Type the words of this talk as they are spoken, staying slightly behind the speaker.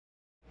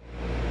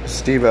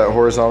Steve at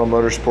Horizontal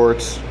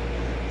Motorsports,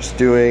 just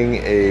doing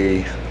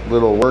a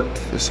little work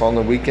this on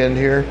the weekend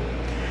here.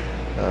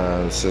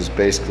 This is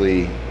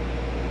basically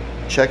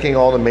checking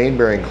all the main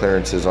bearing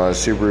clearances on a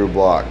Subaru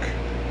block.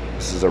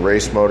 This is a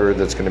race motor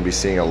that's going to be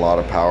seeing a lot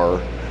of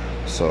power,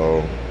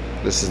 so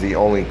this is the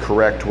only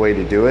correct way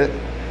to do it.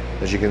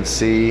 As you can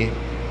see,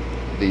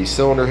 the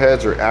cylinder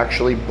heads are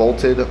actually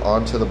bolted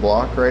onto the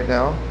block right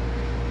now.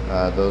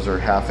 Those are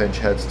 1/2-inch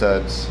head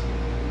studs,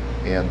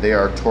 and they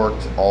are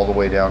torqued all the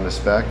way down to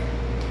spec.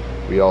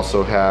 We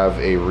also have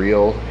a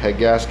real head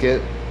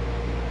gasket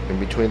in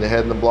between the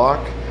head and the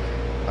block.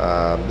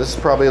 This is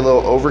probably a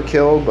little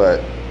overkill,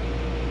 but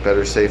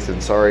better safe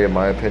than sorry in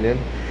my opinion.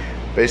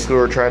 Basically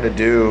what we're trying to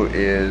do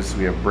is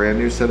we have a brand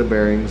new set of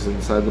bearings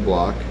inside the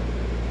block.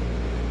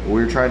 What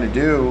we're trying to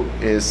do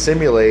is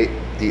simulate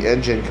the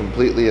engine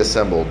completely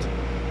assembled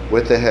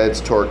with the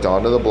heads torqued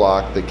onto the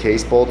block. The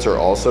case bolts are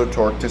also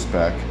torqued to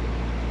spec,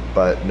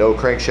 but no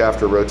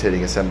crankshaft or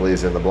rotating assembly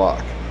is in the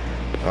block.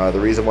 The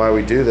reason why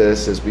we do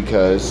this is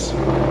because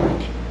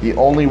the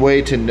only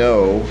way to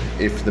know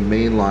if the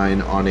main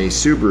line on a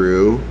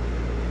Subaru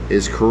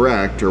is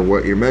correct, or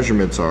what your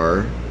measurements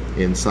are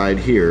inside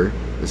here,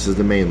 this is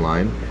the main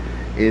line,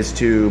 is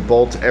to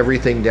bolt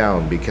everything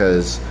down.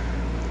 Because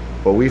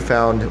what we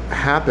found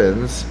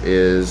happens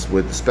is,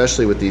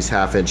 especially with these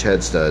 1/2-inch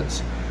head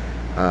studs,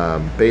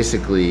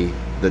 basically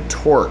the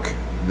torque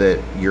that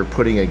you're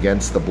putting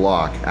against the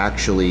block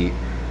actually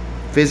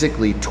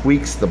physically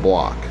tweaks the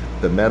block.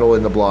 The metal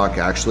in the block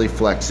actually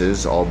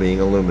flexes, all being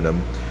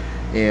aluminum,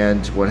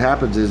 and what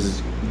happens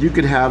is you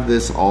could have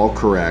this all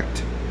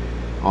correct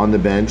on the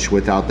bench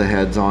without the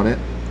heads on it.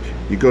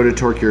 You go to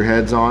torque your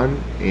heads on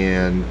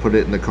and put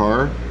it in the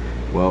car,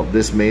 well,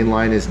 this main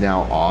line is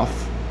now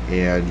off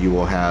and you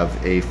will have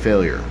a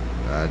failure,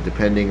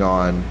 depending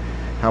on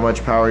how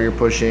much power you're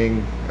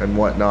pushing and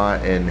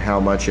whatnot, and how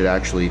much it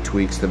actually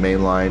tweaks the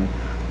main line.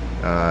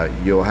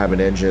 You'll have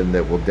an engine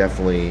that will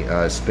definitely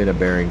spin a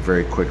bearing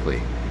very quickly.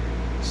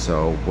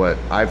 So what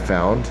I've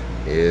found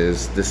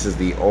is this is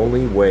the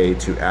only way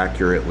to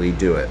accurately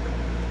do it.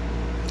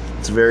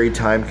 It's very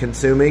time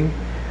consuming.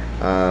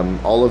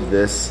 All of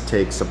this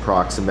takes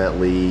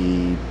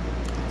approximately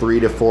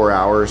 3 to 4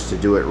 hours to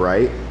do it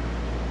right.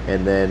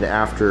 And then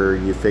after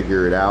you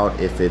figure it out,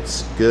 if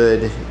it's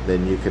good,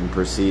 then you can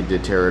proceed to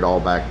tear it all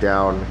back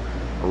down,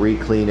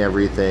 re-clean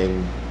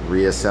everything,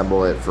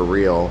 reassemble it for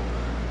real.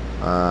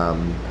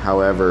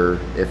 However,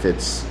 if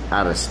it's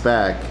out of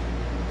spec,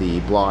 the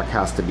block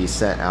has to be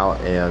sent out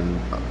and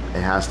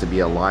it has to be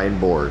a line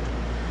board.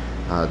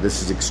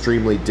 This is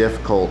extremely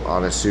difficult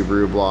on a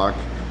Subaru block.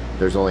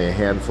 There's only a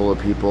handful of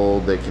people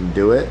that can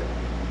do it.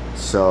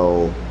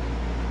 So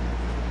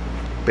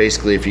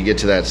basically, if you get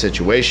to that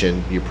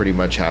situation, you pretty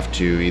much have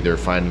to either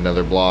find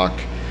another block.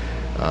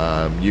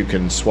 You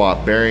can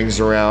swap bearings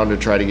around to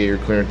try to get your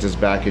clearances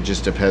back. It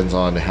just depends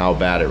on how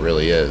bad it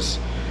really is.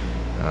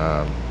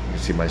 You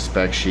see my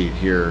spec sheet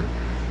here.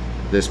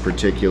 This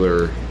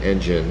particular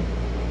engine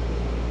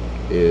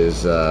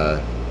is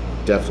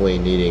definitely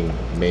needing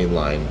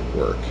mainline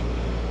work.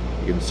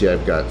 You can see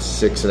I've got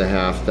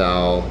 6.5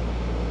 thou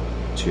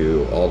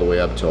to all the way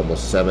up to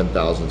almost 7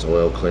 thousandths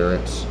oil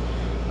clearance.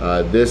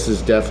 This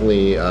is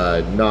definitely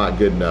not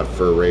good enough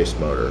for a race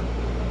motor.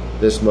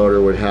 This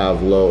motor would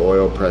have low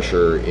oil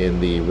pressure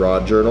in the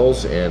rod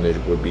journals, and it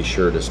would be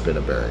sure to spin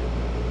a bearing.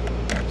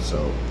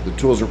 So the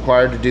tools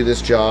required to do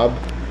this job: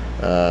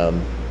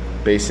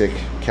 basic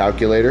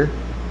calculator,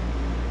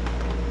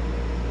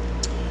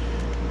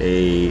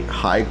 a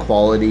high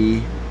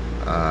quality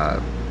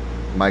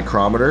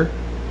micrometer.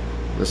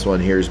 This one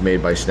here is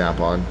made by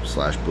Snap-on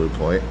 / Blue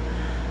Point.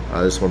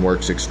 This one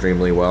works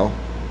extremely well.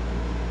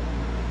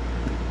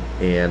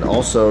 And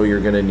also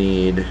you're going to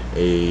need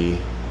a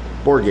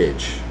bore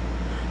gauge.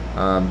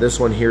 This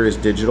one here is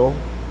digital.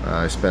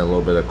 I spent a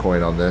little bit of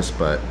coin on this,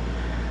 but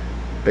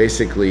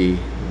basically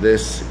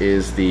this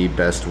is the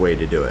best way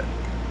to do it.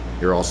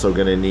 You're also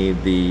going to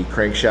need the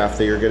crankshaft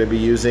that you're going to be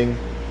using,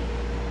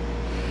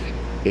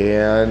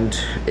 and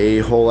a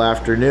whole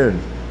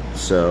afternoon.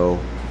 So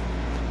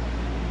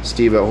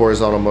Steve at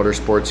Horizontal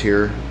Motorsports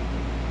here,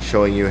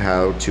 showing you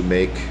how to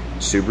make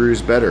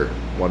Subarus better,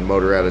 one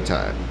motor at a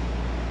time.